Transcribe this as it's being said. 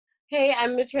Hey,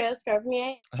 I'm Matreya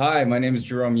Scarrwener. Hi, my name is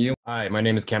Jerome Yoo. Hi, my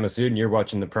name is Sood, and you're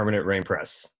watching the Permanent Rain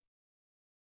Press.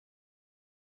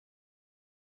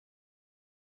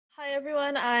 Hi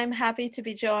everyone, I'm happy to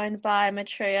be joined by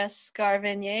Matreya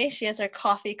Scarrwener. She has her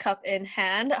coffee cup in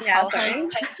hand. Yeah,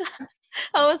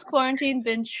 How has quarantine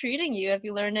been treating you? Have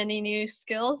you learned any new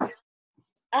skills?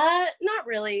 Not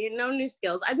really. No new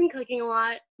skills. I've been cooking a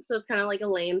lot, so it's kind of like a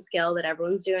lame skill that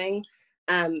everyone's doing.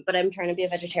 But I'm trying to be a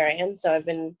vegetarian, so I've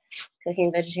been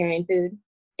cooking vegetarian food.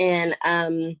 And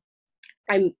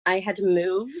I had to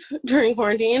move during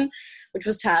quarantine, which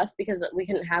was tough because we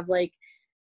couldn't have like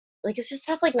it's just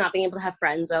tough like not being able to have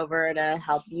friends over to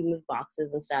help you move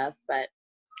boxes and stuff. But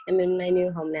I'm in my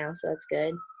new home now, so that's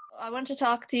good. I want to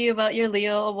talk to you about your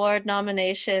Leo Award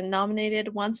nomination,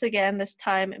 nominated once again, this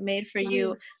time Made for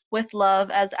You with Love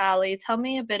as Allie. Tell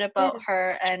me a bit about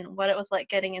her and what it was like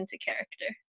getting into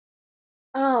character.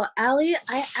 Oh, Allie,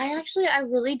 I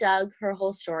really dug her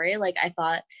whole story. Like I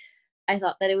thought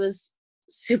that it was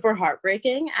super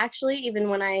heartbreaking actually, even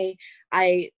when I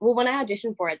when I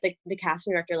auditioned for it, the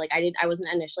casting director, like I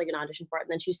wasn't initially gonna audition for it,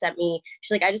 and then she's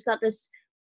like, I just got this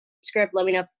script, let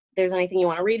me know if there's anything you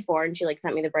want to read for, and she like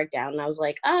sent me the breakdown, and I was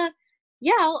like,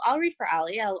 yeah, I'll read for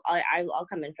Allie. I'll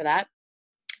come in for that.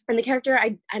 And the character,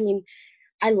 I mean,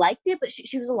 I liked it, but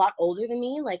she was a lot older than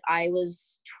me. Like I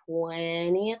was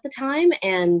 20 at the time,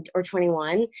 or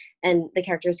 21, and the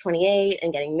character is 28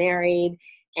 and getting married,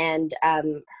 and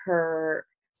her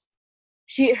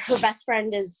best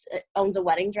friend owns a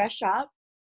wedding dress shop.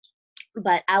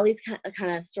 But Allie's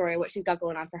kind of story, what she's got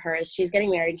going on for her is she's getting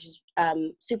married. She's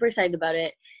super excited about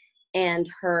it, and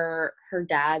her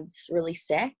dad's really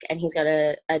sick, and he's got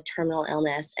a terminal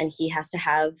illness, and he has to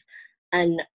have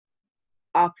an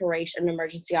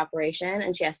emergency operation,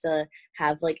 and she has to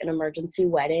have like an emergency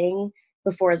wedding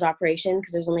before his operation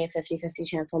because there's only a 50-50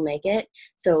 chance he'll make it.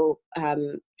 So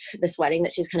this wedding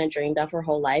that she's kind of dreamed of her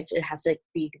whole life, it has to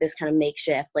be this kind of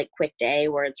makeshift like quick day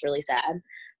where it's really sad.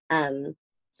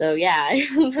 So yeah,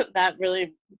 that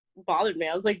really bothered me.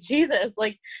 I was like, Jesus,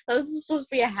 like that was supposed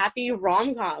to be a happy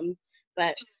rom-com,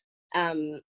 but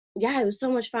yeah, it was so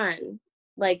much fun.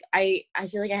 Like I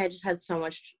feel like I had just had so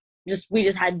much, we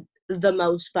just had the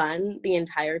most fun the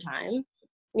entire time.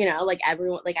 You know, like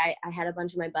everyone, like I had a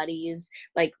bunch of my buddies,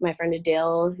 like my friend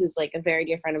Adele, who's like a very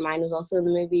dear friend of mine, was also in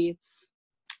the movie.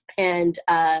 And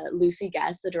Lucy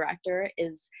Guest, the director,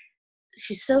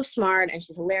 she's so smart and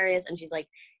she's hilarious, and she's like,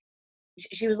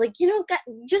 she was like, you know,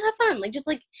 just have fun, like just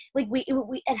like we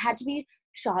it had to be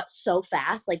shot so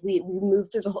fast, like we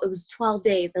moved through it was 12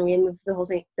 days and we had moved through the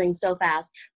whole thing so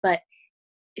fast, but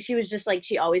she was just like,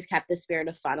 she always kept the spirit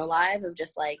of fun alive, of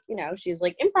just like, you know, she was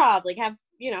like, improv, like have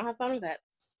fun with it.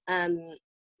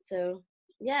 So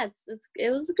yeah,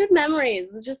 it was good memories.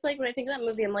 It was just like when I think of that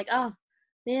movie, I'm like, oh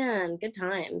man, good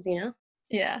times, you know?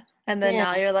 Yeah. And then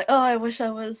now you're like, oh, I wish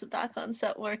I was back on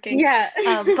set working. Yeah.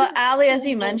 But Allie, as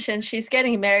you mentioned, she's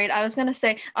getting married. I was gonna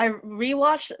say I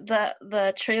rewatched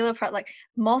the trailer part like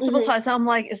multiple times. I'm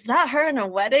like, is that her in a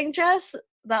wedding dress?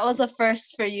 That was a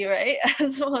first for you, right?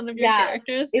 As one of your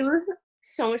characters. It was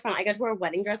so much fun. I got to wear a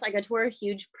wedding dress. I got to wear a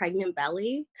huge pregnant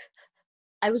belly.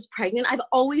 I was pregnant. I've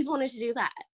always wanted to do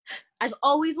that. I've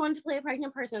always wanted to play a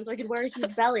pregnant person so I could wear a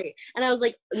huge belly. And I was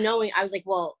like,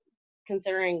 well,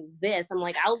 considering this, I'm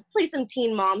like, I'll play some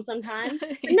teen mom sometime.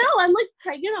 But no, I'm like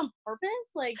pregnant on purpose.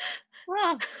 Like,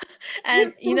 wow.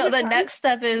 And so the next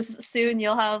step is soon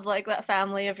you'll have like that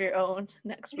family of your own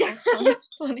next month,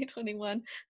 2021.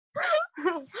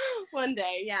 One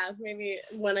day, yeah, maybe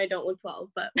when I don't look 12,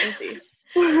 but we'll see.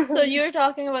 So you were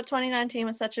talking about 2019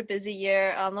 was such a busy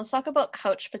year. Let's talk about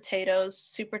Couch Potatoes,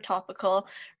 super topical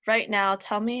right now.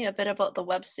 Tell me a bit about the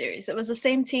web series. It was the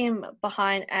same team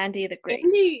behind Andy the Great.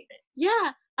 Andy,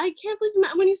 yeah, I can't believe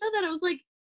when you said that. I was like,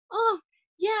 oh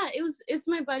yeah, it's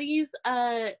my buddies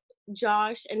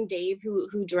Josh and Dave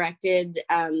who directed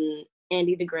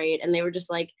Andy the Great, and they were just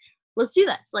like, let's do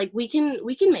this. Like we can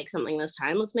make something this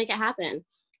time. Let's make it happen.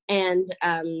 And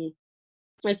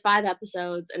there's 5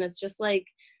 episodes, and it's just like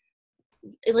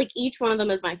each one of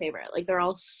them is my favorite. Like they're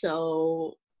all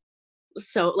so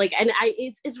like, and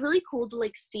it's really cool to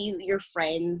like see your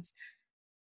friends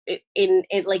in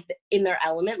their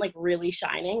element, like really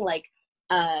shining. Like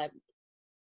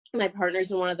my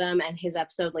partner's in one of them, and his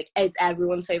episode, like it's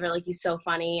everyone's favorite. Like he's so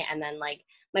funny. And then like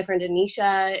my friend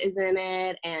Anisha is in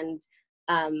it, and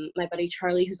my buddy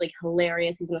Charlie, who's like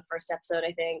hilarious. He's in the first episode,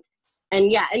 I think. And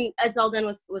yeah, and it's all done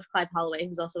with Clive Holloway,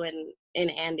 who's also in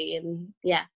Andy. And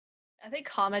yeah, I think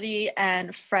comedy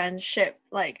and friendship,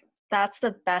 like that's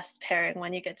the best pairing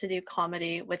when you get to do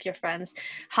comedy with your friends.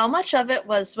 How much of it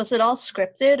was it all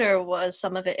scripted, or was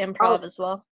some of it improv as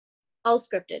well? All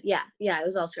scripted. Yeah. It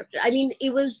was all scripted. I mean,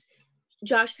 it was,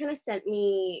 Josh kind of sent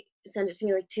it to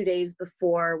me like 2 days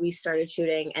before we started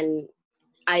shooting, and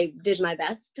I did my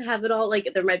best to have it all. Like,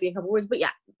 there might be a couple words, but yeah,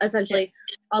 essentially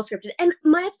all scripted. And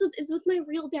my episode is with my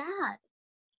real dad.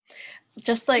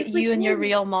 Just like you and your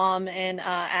real mom and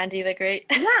Andy the Great.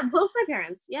 Yeah, both my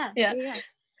parents. Yeah.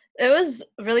 It was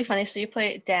really funny. So you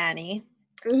play Danny.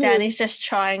 Mm-hmm. Danny's just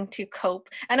trying to cope.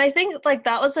 And I think like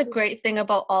that was a great thing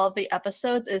about all of the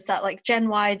episodes, is that like Gen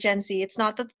Y, Gen Z, it's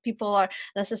not that people are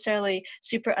necessarily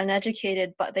super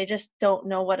uneducated, but they just don't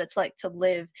know what it's like to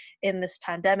live in this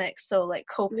pandemic. So like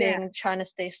coping, trying to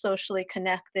stay socially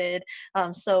connected.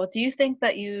 So do you think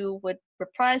that you would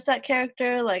reprise that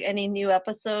character? Like, any new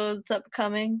episodes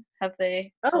upcoming? Have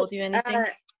they told you anything?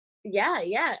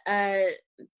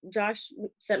 Josh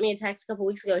sent me a text a couple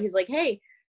weeks ago. He's like, hey,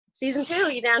 season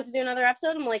 2, you down to do another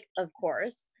episode? I'm like, of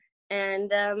course.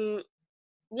 And I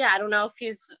don't know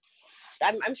if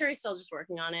I'm sure he's still just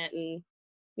working on it, and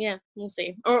yeah, we'll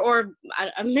see. Or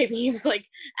maybe he's like,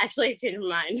 actually, I changed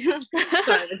my mind.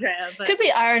 Sorry, Matreya, but, could be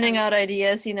ironing out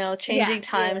ideas, changing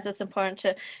times. It's important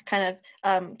to kind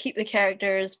of keep the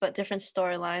characters, but different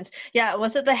storylines. Yeah,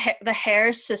 was it the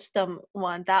hair system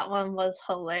one? That one was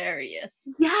hilarious.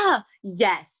 Yeah.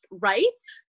 Yes. Right.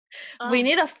 We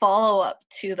need a follow-up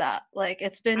to that. Like,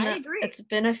 it's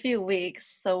been a few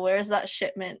weeks, so where's that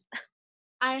shipment?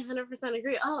 I 100%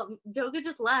 agree. Oh, Doga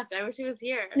just left. I wish he was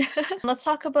here. Let's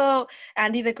talk about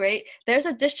Andy the Great. There's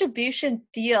a distribution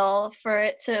deal for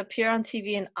it to appear on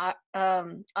TV in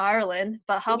Ireland,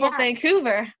 but how about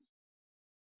Vancouver?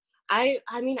 I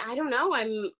mean, I don't know.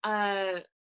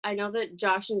 I know that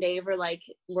Josh and Dave are like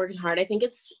working hard. I think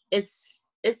it's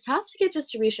tough to get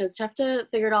distribution. It's tough to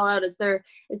figure it all out.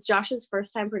 It's Josh's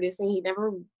first time producing. He'd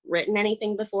never written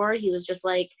anything before. He was just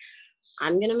like,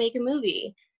 I'm gonna make a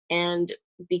movie. And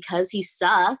because he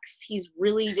sucks, he's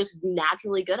really just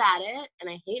naturally good at it, and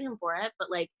I hate him for it. But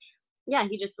like, yeah,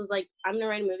 he just was like, I'm gonna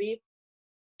write a movie.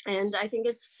 And I think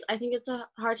it's a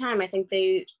hard time. I think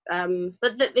they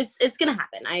but it's gonna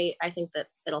happen. I think that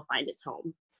it'll find its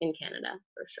home in Canada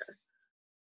for sure.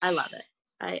 I love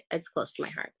it. It's close to my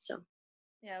heart. So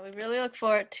yeah, we really look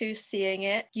forward to seeing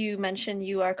it. You mentioned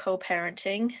you are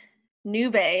co-parenting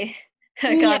Nube.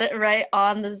 Got it right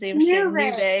on the Zoom stream,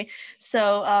 Nube.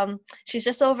 So she's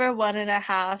just over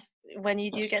 1.5. When you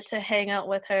do get to hang out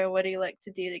with her, what do you like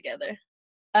to do together?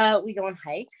 We go on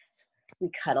hikes.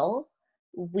 We cuddle.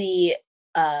 We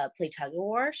play tug of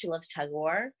war. She loves tug of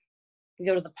war. We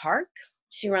go to the park.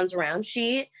 She runs around.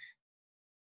 She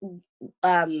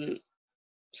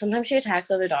sometimes she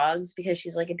attacks other dogs because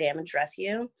she's like a damaged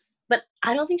rescue, but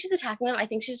I don't think she's attacking them. I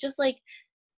think she's just like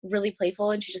really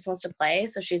playful, and she just wants to play.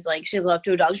 So she's like, she'll go up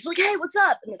to a dog, she's like, hey, what's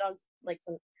up? And the dog's like,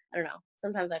 I don't know,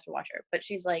 sometimes I have to watch her, but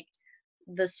she's like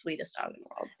the sweetest dog in the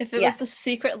world. If it was The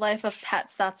Secret Life of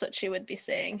Pets, that's what she would be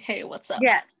saying. Hey, what's up?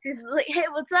 Yeah, she's like, hey,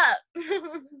 what's up?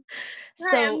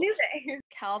 Hi, I'm Nube.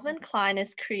 Calvin Klein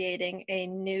is creating a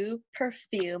new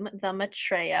perfume, the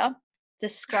Matreya.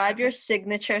 Describe your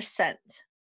signature scent.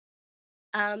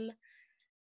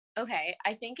 Okay,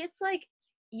 I think it's like,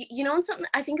 something,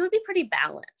 I think it would be pretty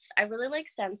balanced. I really like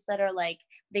scents that are like,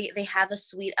 they have a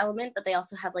sweet element, but they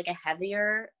also have like a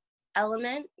heavier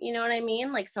element, you know what I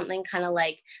mean? Like something kind of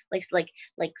like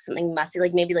something musty,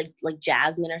 like maybe like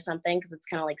jasmine or something, because it's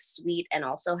kind of like sweet and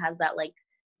also has that like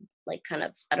kind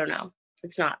of, I don't know,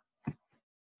 it's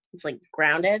like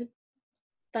grounded, if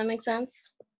that makes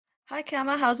sense. Hi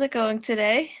Kama, how's it going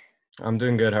today? I'm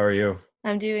doing good. How are you?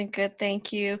 I'm doing good,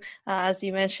 thank you. As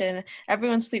you mentioned,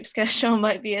 everyone's sleep schedule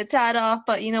might be a tad off,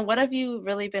 but what have you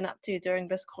really been up to during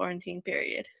this quarantine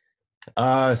period?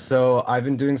 So I've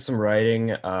been doing some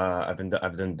writing. I've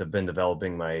been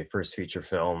developing my first feature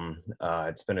film.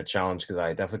 It's been a challenge because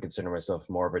I definitely consider myself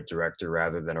more of a director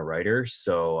rather than a writer.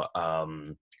 So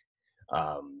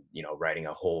writing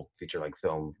a whole feature-length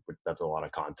film, that's a lot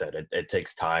of content. It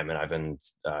takes time, and I've been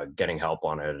getting help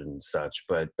on it and such,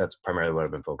 but that's primarily what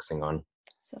I've been focusing on.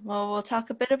 So, well, we'll talk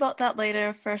a bit about that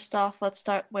later. First off, let's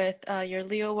start with your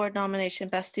Leo Award nomination,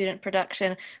 Best Student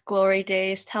Production, Glory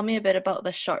Days. Tell me a bit about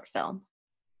the short film.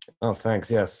 Oh, thanks.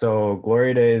 Yeah. So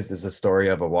Glory Days is the story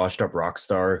of a washed-up rock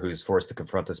star who's forced to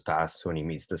confront his past when he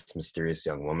meets this mysterious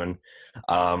young woman.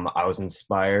 I was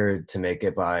inspired to make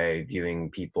it by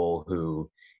viewing people who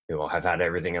have had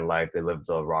everything in life. They live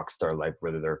the rock star life,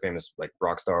 whether they're famous like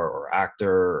rock star or actor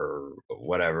or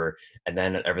whatever, and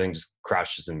then everything just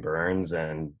crashes and burns,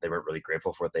 and they weren't really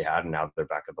grateful for what they had, and now they're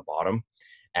back at the bottom.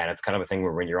 And it's kind of a thing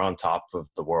where when you're on top of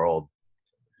the world,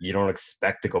 you don't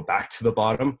expect to go back to the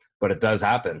bottom, but it does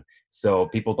happen. So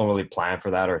people don't really plan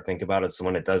for that or think about it. So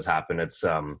when it does happen, it's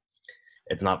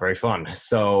it's not very fun.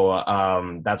 So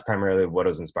that's primarily what I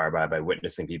was inspired by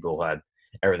witnessing people who had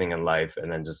everything in life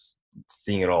and then just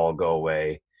seeing it all go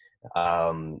away.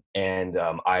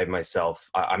 I myself,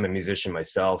 I'm a musician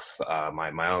myself.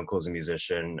 My uncle's a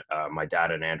musician. My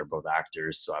dad and aunt are both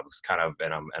actors. So I was kind of,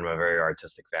 and I'm a very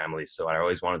artistic family. So I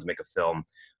always wanted to make a film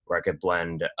where I could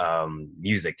blend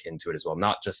music into it as well.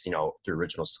 Not just, through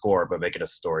original score, but make it a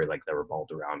story like that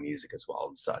revolved around music as well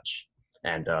and such.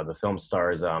 And the film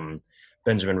stars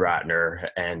Benjamin Ratner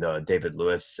and David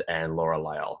Lewis and Laura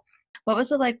Lyell. What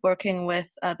was it like working with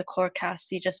the core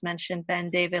cast you just mentioned, Ben,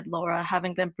 David, Laura,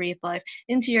 having them breathe life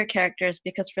into your characters?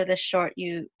 Because for this short,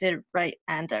 you did write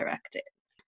and direct it.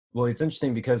 Well, it's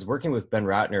interesting because working with Ben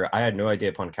Ratner, I had no idea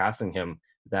upon casting him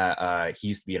that he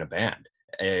used to be in a band.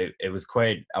 It was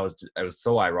quite, it was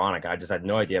so ironic. I just had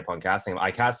no idea upon casting him. I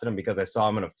casted him because I saw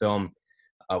him in a film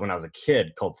when I was a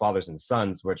kid called Fathers and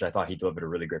Sons, which I thought he delivered a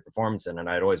really great performance in, and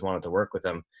I'd always wanted to work with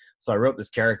him. So I wrote this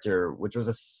character, which was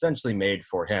essentially made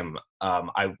for him.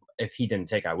 If he didn't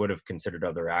take, I would have considered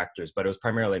other actors, but it was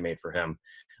primarily made for him.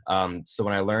 So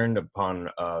when I learned upon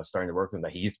starting to work with him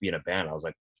that he used to be in a band, I was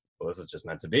like, well, this is just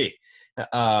meant to be.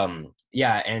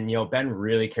 Yeah, and Ben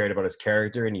really cared about his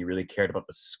character, and he really cared about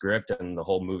the script and the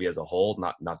whole movie as a whole,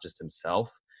 not just himself.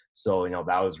 So,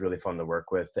 that was really fun to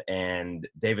work with. And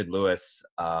David Lewis,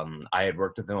 I had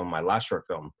worked with him on my last short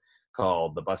film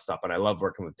called The Bus Stop, and I love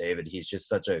working with David. He's just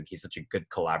such a good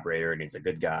collaborator, and he's a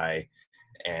good guy.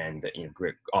 And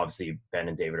great. Obviously, Ben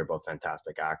and David are both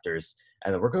fantastic actors.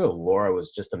 And then working with Laura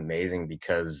was just amazing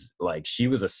because, she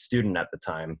was a student at the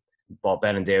time, while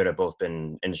Ben and David have both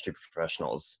been industry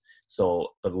professionals. So,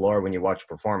 but Laura, when you watch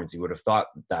her performance, you would have thought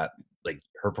that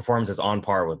her performance is on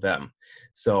par with them.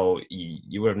 So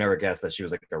you would have never guessed that she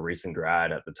was a recent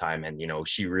grad at the time. And,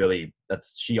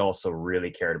 she also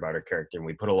really cared about her character, and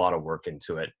we put a lot of work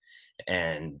into it.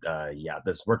 And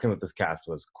working with this cast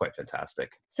was quite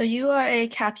fantastic. So you are a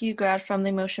CAPU grad from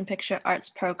the Motion Picture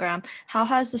Arts program. How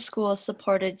has the school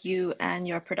supported you and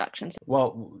your productions?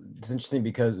 Well, it's interesting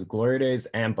because Glory Days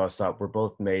and Bus Stop were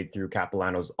both made through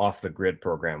Capilano's Off the Grid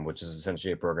program, which is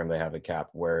essentially a program they have at CAP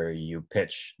where you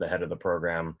pitch the head of the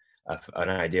program an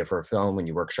idea for a film, when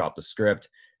you workshop the script,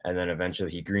 and then eventually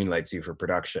he greenlights you for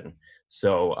production.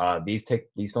 So these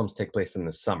films take place in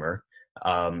the summer.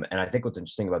 And I think what's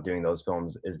interesting about doing those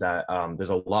films is that there's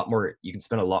a lot more, you can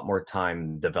spend a lot more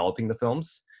time developing the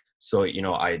films. So,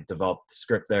 I developed the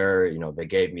script there, they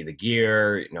gave me the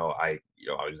gear, I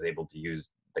was able to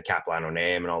use the Capilano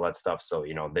name and all that stuff. So,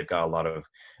 they've got a lot of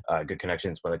good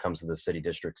connections when it comes to the city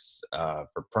districts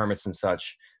for permits and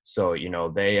such. So,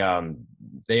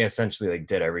 they essentially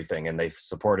did everything, and they've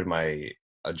supported my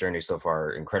journey so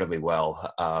far incredibly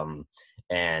well.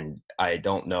 And I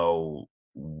don't know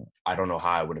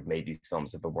how I would have made these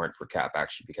films if it weren't for CAP,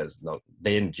 actually, because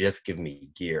they didn't just give me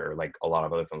gear like a lot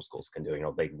of other film schools can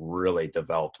do. They really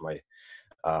developed my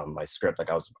my script.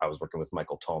 I was working with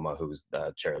Michael Toma, who's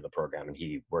the chair of the program, and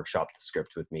he workshopped the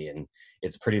script with me. And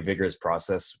it's a pretty vigorous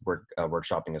process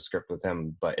workshopping a script with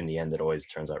him, but in the end, it always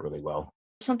turns out really well.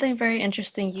 Something very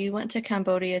interesting. You went to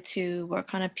Cambodia to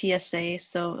work on a PSA.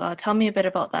 So tell me a bit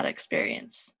about that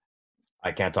experience.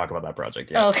 I can't talk about that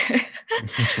project yet. Okay.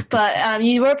 But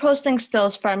you were posting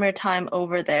stills from your time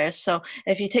over there. So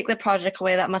if you take the project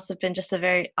away, that must have been just a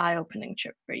very eye-opening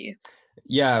trip for you.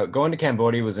 Yeah, going to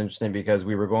Cambodia was interesting because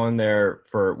we were going there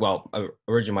for,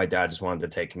 originally my dad just wanted to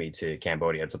take me to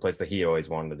Cambodia. It's a place that he always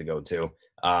wanted to go to.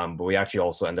 But we actually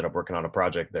also ended up working on a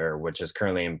project there, which is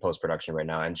currently in post-production right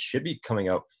now and should be coming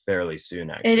out fairly soon,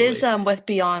 actually. It is with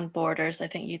Beyond Borders. I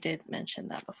think you did mention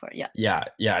that before. Yeah.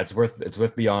 Yeah. It's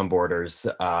with Beyond Borders.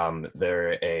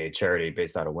 They're a charity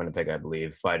based out of Winnipeg, I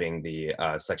believe, fighting the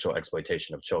sexual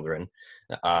exploitation of children.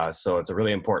 So it's a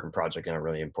really important project and a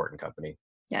really important company.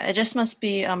 Yeah, it just must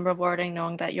be rewarding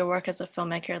knowing that your work as a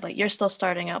filmmaker, you're still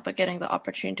starting out, but getting the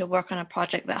opportunity to work on a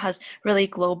project that has really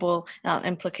global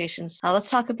implications. Let's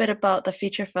talk a bit about the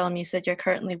feature film you said you're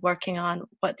currently working on.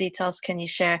 What details can you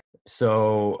share?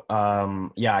 So,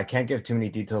 I can't give too many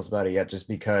details about it yet just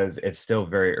because it's still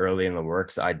very early in the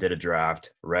works. I did a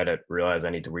draft, read it, realized I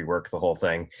need to rework the whole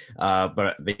thing.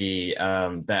 But the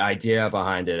idea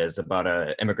behind it is about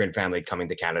an immigrant family coming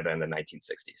to Canada in the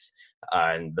 1960s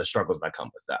and the struggles that come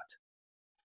with that.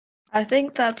 I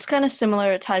think that's kind of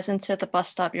similar. It ties into the Bus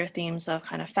Stop, your themes of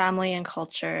kind of family and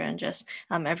culture and just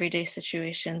everyday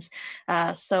situations.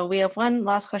 So we have one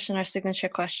last question, our signature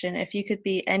question. If you could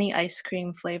be any ice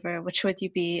cream flavor, which would you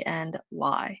be and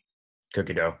why?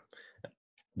 Cookie dough,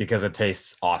 because it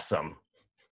tastes awesome.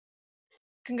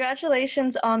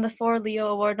 Congratulations on the 4 Leo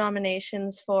Award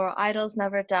nominations for Idols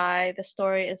Never Die. The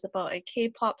story is about a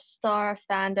K-pop star,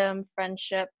 fandom,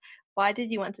 friendship. Why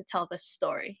did you want to tell this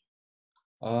story?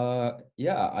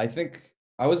 Yeah, I think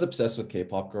I was obsessed with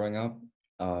K-pop growing up.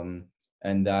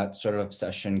 And that sort of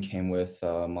obsession came with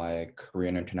my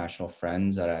Korean international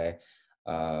friends that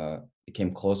I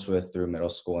became close with through middle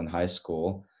school and high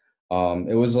school.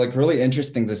 It was like really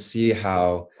interesting to see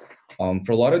how,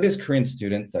 for a lot of these Korean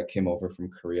students that came over from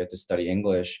Korea to study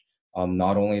English,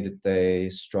 not only did they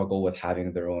struggle with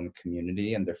having their own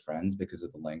community and their friends because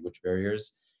of the language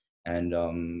barriers,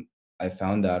 and I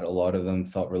found that a lot of them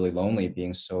felt really lonely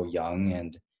being so young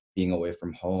and being away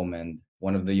from home. And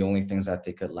one of the only things that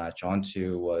they could latch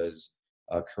onto was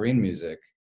Korean music,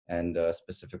 and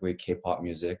specifically K-pop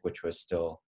music, which was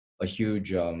still a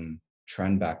huge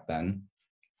trend back then.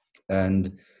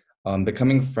 And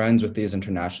becoming friends with these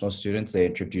international students, they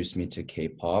introduced me to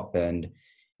K-pop, and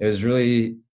it was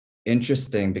really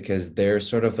interesting because their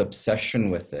sort of obsession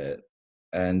with it,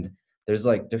 and there's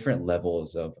like different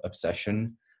levels of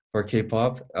obsession for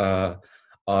K-pop.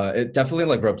 It definitely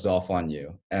like rubs off on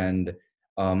you. And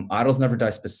Idols Never Die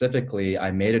specifically,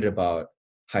 I made it about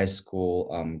high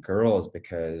school girls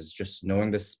because just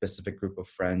knowing this specific group of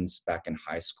friends back in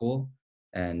high school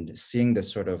and seeing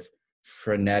this sort of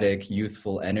frenetic,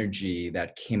 youthful energy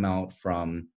that came out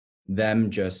from them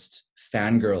just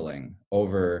fangirling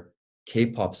over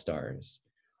K-pop stars.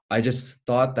 I just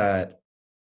thought that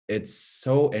it's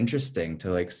so interesting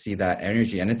to like see that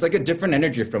energy, and it's like a different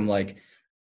energy from like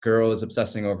girls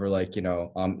obsessing over like,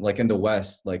 like in the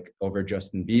West, like over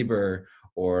Justin Bieber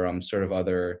or sort of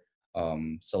other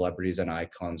celebrities and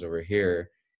icons over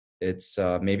here. It's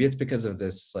maybe it's because of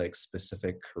this like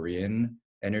specific Korean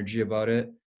energy about it.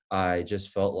 I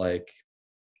just felt like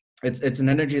it's an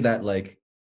energy that like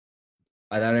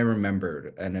that I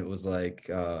remembered, and it was like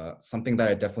something that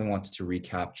I definitely wanted to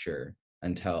recapture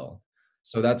and tell.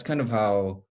 So that's kind of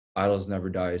how Idols Never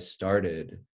Die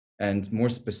started, and more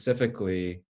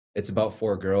specifically, it's about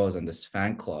 4 girls and this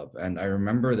fan club. And I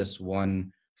remember this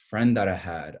one friend that I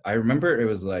had. I remember it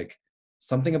was like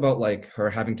something about like her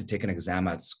having to take an exam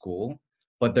at school,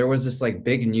 but there was this like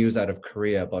big news out of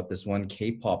Korea about this one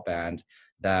K-pop band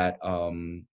that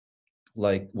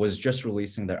like was just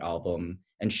releasing their album,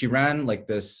 and she ran like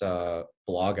this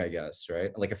blog, I guess,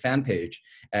 right, like a fan page.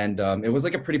 And it was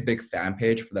like a pretty big fan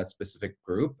page for that specific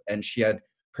group, and she had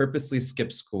purposely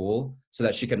skipped school so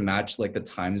that she could match like the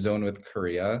time zone with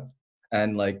Korea,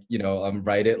 and like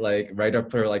write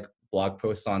up her like blog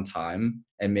posts on time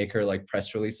and make her like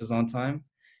press releases on time.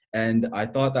 And I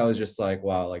thought that was just like,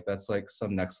 wow, like that's like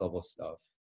some next level stuff,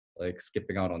 like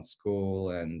skipping out on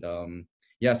school. And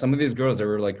yeah, some of these girls, they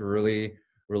were like really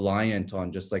reliant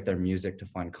on just like their music to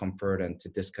find comfort and to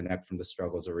disconnect from the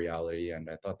struggles of reality. And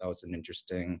I thought that was an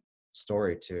interesting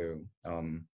story to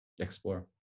explore.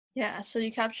 Yeah, so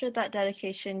you captured that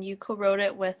dedication. You co-wrote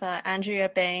it with Andrea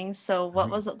Bangs. So what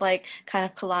was it like kind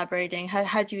of collaborating?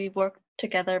 Had you worked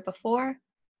together before?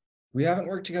 We haven't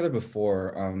worked together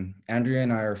before. Andrea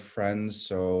and I are friends,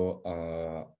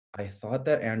 so I thought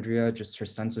that Andrea, just her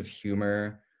sense of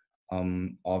humor,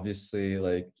 obviously,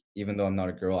 like even though I'm not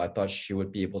a girl, I thought she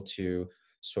would be able to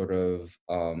sort of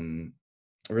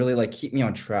really like keep me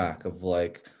on track of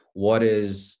like what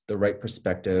is the right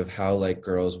perspective, how like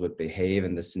girls would behave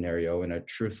in this scenario in a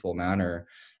truthful manner.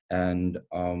 And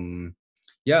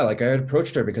yeah, like I had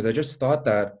approached her because I just thought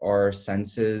that our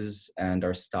senses and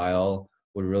our style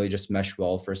would really just mesh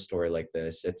well for a story like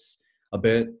this. It's a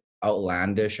bit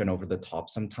outlandish and over the top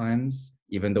sometimes,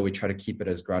 even though we try to keep it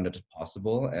as grounded as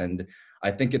possible. And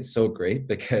I think it's so great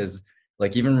because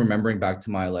like even remembering back to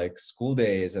my like school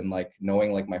days and like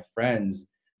knowing like my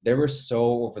friends, they were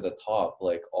so over the top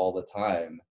like all the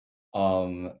time.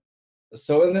 Um,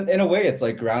 so in a way it's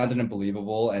like grounded and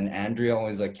believable, and Andrea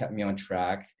always like kept me on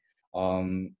track.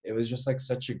 It was just like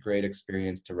such a great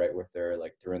experience to write with her,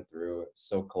 like through and through.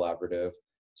 So collaborative,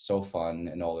 so fun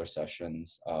in all her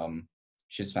sessions.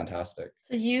 She's fantastic.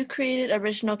 So you created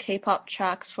original K-pop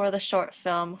tracks for the short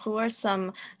film. Who are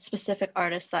some specific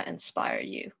artists that inspire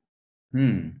you?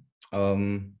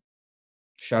 um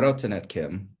Shout out to Net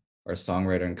Kim, our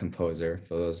songwriter and composer,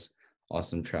 for those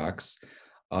awesome tracks.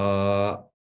 uh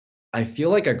I feel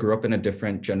like I grew up in a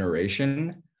different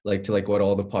generation, like to like what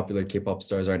all the popular K-pop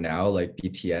stars are now, like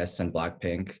BTS and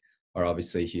Blackpink are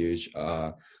obviously huge.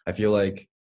 I feel like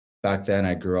back then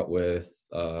I grew up with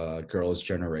Girls'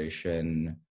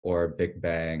 Generation or Big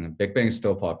Bang. Big Bang is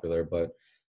still popular, but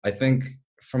I think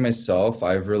for myself,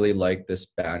 I've really liked this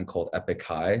band called Epic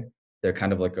High. They're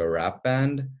kind of like a rap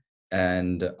band,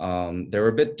 and they were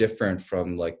a bit different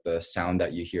from like the sound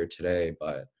that you hear today,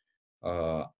 but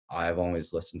I've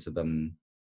always listened to them.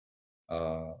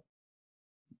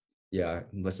 Yeah,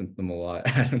 listened to them a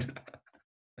lot. I don't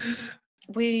know.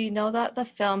 We know that the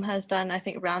film has done, I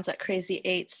think, rounds at Crazy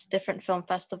Eights, different film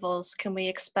festivals. Can we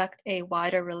expect a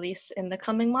wider release in the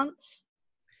coming months?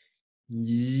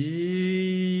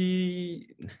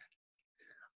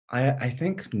 I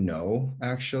think no,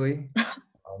 actually.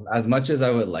 As much as I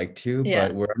would like to, Yeah.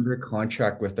 but we're under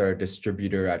contract with our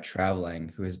distributor at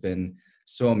Traveling, who has been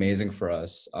so amazing for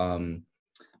us.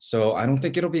 So I don't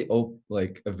think it'll be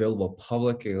like available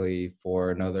publicly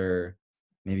for another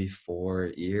maybe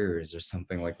 4 years or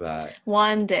something like that.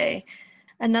 One day.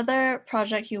 Another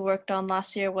project you worked on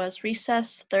last year was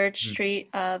Recess, Third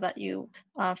Street, that you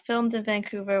filmed in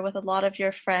Vancouver with a lot of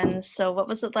your friends. So what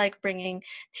was it like bringing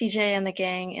TJ and the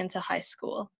gang into high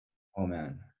school? Oh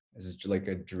man, it's like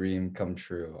a dream come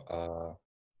true.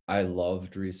 I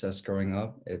loved Recess growing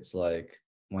up. It's like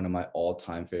one of my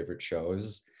all-time favorite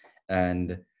shows.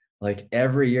 And like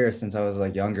every year since I was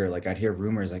like younger, like I'd hear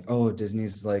rumors like, oh,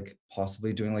 Disney's like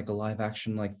possibly doing like a live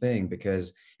action like thing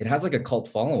because it has like a cult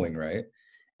following, right?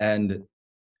 And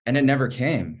it never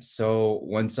came. So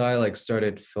once I like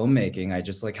started filmmaking, I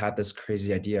just like had this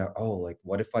crazy idea, oh, like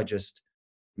what if I just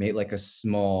made like a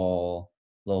small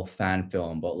little fan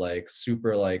film, but like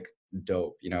super like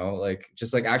dope, you know, like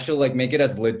just like actually like make it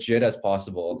as legit as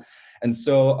possible. And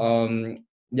so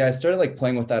yeah, I started like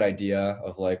playing with that idea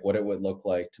of like what it would look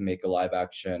like to make a live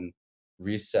action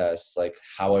Recess, like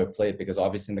how I would play it, because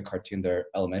obviously in the cartoon they're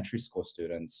elementary school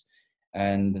students.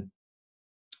 And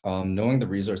knowing the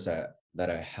resource that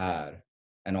I had,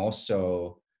 and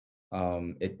also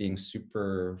it being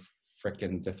super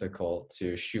freaking difficult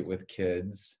to shoot with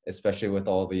kids, especially with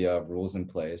all the rules in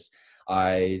place,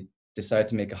 I decided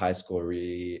to make a high school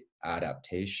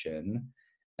re-adaptation.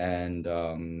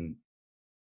 And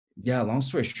yeah, long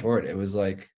story short, it was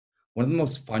like one of the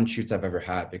most fun shoots I've ever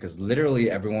had, because literally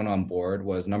everyone on board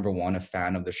was, number one, a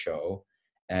fan of the show,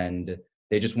 and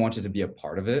they just wanted to be a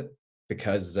part of it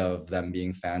because of them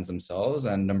being fans themselves.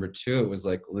 And number two, it was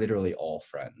like literally all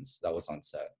friends that was on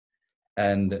set.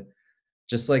 And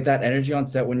just like that energy on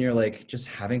set when you're like just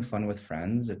having fun with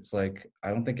friends, it's like I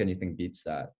don't think anything beats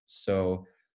that. So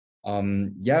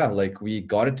yeah, like we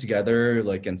got it together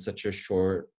like in such a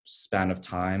short span of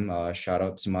time. Shout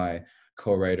out to my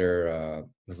co-writer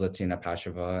Zlatina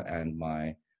Pasheva and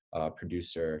my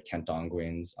producer Kent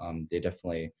Dongwins. They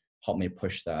definitely helped me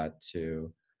push that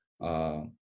to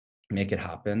make it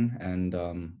happen. And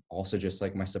also just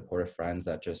like my supportive friends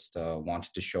that just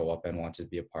wanted to show up and wanted to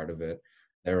be a part of it.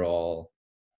 They're all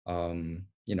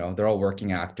you know, they're all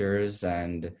working actors,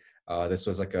 and this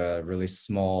was like a really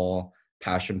small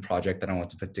passion project that I want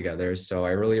to put together. So I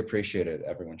really appreciated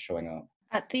everyone showing up.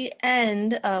 At the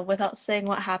end, without saying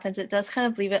what happens, it does kind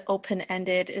of leave it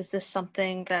open-ended. Is this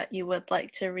something that you would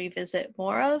like to revisit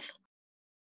more of?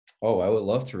 Oh, I would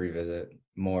love to revisit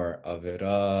more of it.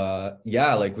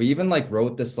 Yeah, like we even like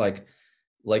wrote this like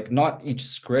not each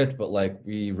script, but like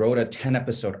we wrote a 10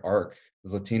 episode arc,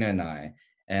 Zlatina and I,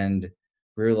 and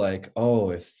we were like,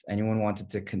 oh, if anyone wanted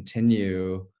to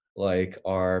continue like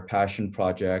our passion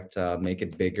project, make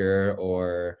it bigger,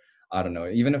 or I don't know,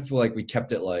 even if like we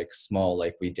kept it like small,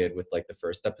 like we did with like the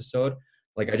first episode,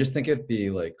 like I just think it'd be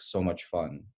like so much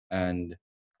fun. And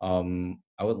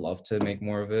I would love to make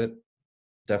more of it.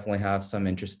 Definitely have some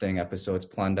interesting episodes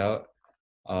planned out.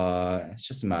 It's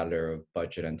just a matter of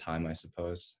budget and time, I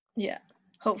suppose. Yeah.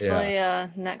 Yeah. Hopefully,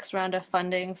 next round of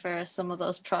funding for some of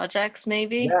those projects,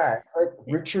 maybe. Yeah, it's like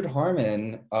Richard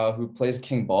Harmon, who plays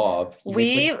King Bob. He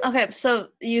makes like Okay, so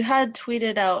you had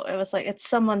tweeted out, it was like, it's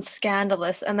someone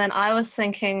scandalous. And then I was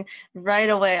thinking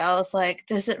right away, I was like,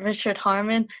 is it Richard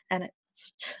Harmon? And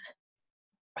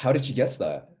how did you guess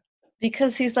that?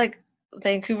 because he's like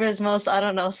Vancouver's most, I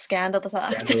don't know, scandalous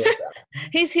actor. Scandalous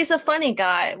He's a funny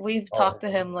guy. We've Oh, talked to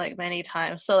that's him like many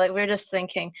times. So like we're just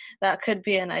thinking that could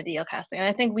be an ideal casting. And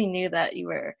I think we knew that you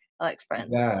were like friends.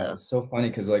 Yeah, So it's so funny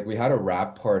because like we had a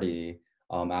rap party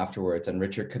afterwards, and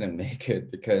Richard couldn't make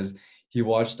it because he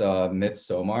watched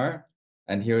Midsommar,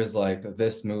 and he was like,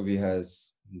 this movie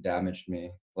has damaged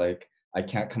me. Like I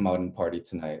can't come out and party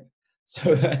tonight.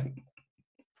 So then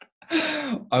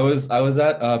I was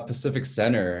at Pacific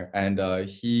Center, and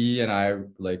he and I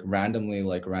like randomly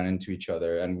like ran into each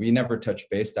other, and we never touched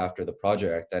base after the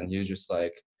project, and he was just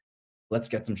like, let's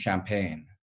get some champagne,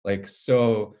 like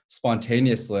so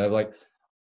spontaneously. I'm like,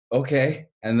 okay.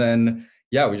 And then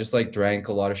yeah, we just like drank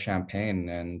a lot of champagne,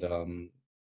 and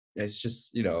it's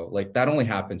just, you know, like that only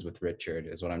happens with Richard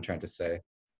is what I'm trying to say.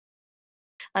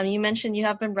 You mentioned you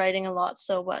have been writing a lot,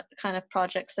 so what kind of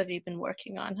projects have you been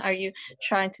working on? Are you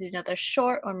trying to do another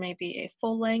short or maybe a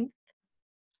full length?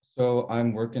 So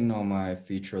I'm working on my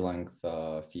feature-length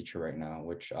feature right now,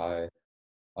 which I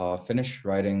finished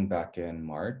writing back in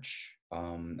March.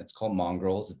 It's called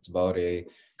Mongrels. It's about a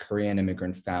Korean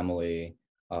immigrant family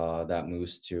that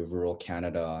moves to rural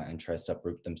Canada and tries to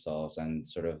uproot themselves, and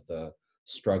sort of the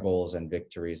struggles and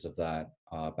victories of that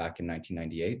back in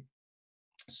 1998.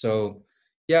 So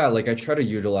yeah, like I try to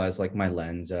utilize like my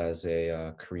lens as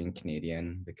a Korean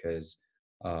Canadian, because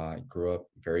I grew up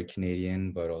very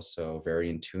Canadian, but also very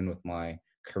in tune with my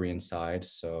Korean side.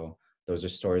 So those are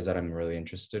stories that I'm really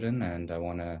interested in, and I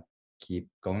want to keep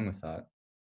going with that.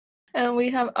 And we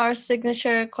have our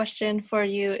signature question for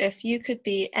you. If you could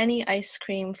be any ice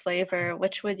cream flavor,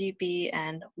 which would you be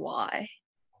and why?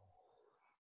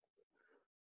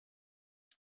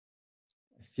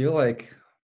 I feel like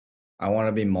I want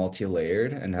to be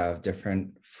multi-layered and have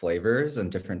different flavors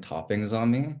and different toppings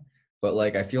on me. But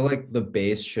like I feel like the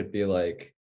base should be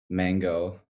like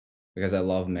mango, because I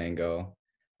love mango.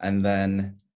 And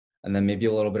then maybe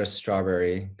a little bit of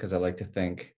strawberry because I like to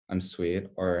think I'm sweet,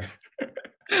 or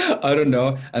I don't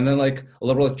know. And then like a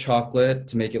little bit of chocolate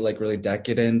to make it like really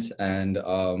decadent, and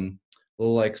little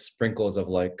like sprinkles of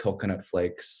like coconut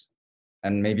flakes,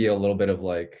 and maybe a little bit of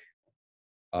like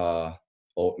uh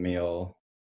oatmeal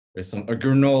or some a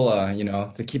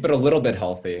granola, to keep it a little bit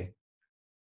healthy,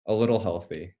 a little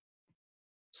healthy,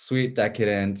 sweet,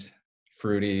 decadent,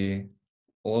 fruity,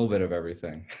 a little bit of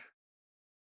everything.